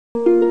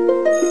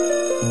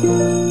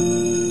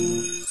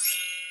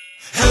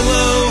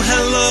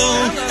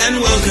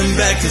welcome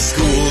back to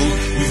school.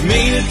 We've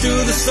made it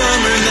through the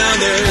summer, now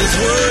there's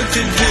work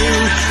to do.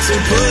 So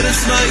put a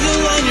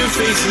smile on your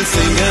face and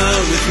sing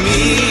out with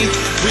me.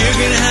 We're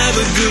gonna have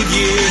a good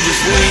year,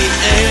 just wait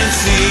and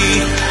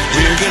see.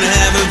 We're gonna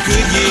have a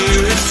good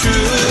year, it's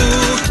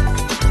true.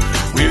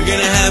 We're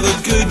gonna have a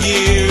good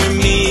year,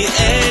 me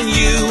and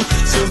you.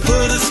 So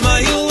put a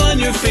smile on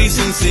your face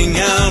and sing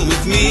out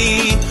with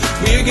me.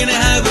 We're gonna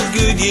have a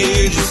good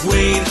year, just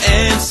wait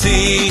and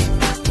see.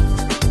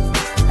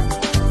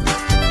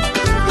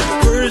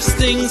 First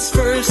things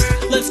first,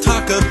 let's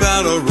talk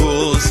about our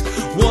rules.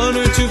 1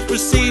 or 2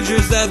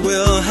 procedures that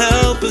will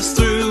help us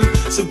through.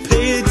 So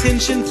pay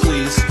attention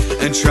please,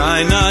 and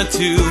try not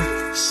to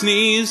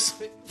sneeze.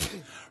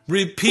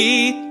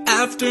 Repeat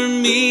after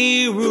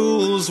me,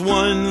 rules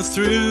 1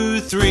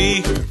 through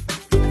 3.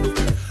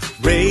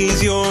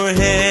 Raise your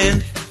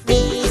hand.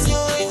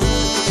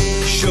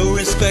 Show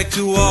respect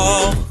to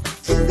all.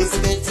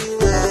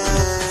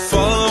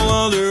 Follow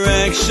all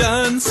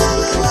directions.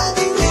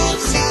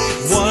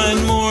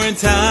 1 more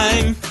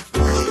time.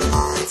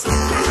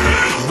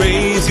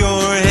 Raise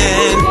your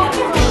hand.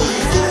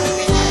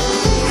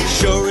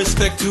 Show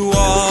respect to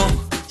all.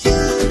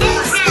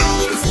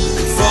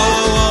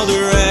 Follow all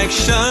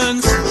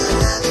directions.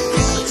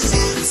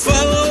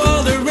 Follow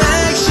all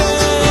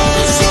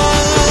directions.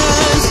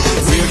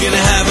 We're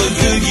gonna have a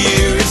good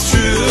year, it's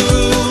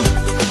true.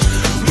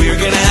 We're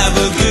gonna have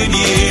a good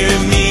year,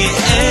 me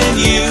and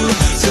you.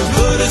 So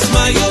put a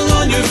smile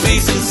on your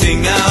face and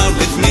sing out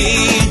with me.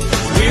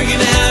 We're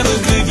gonna have a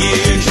good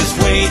year, just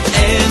wait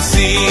and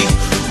see.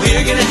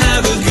 We're gonna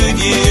have a good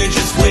year,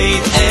 just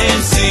wait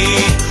and see.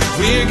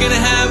 We're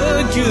gonna have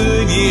a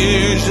good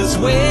year, just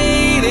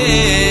wait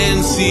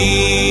and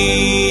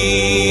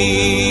see.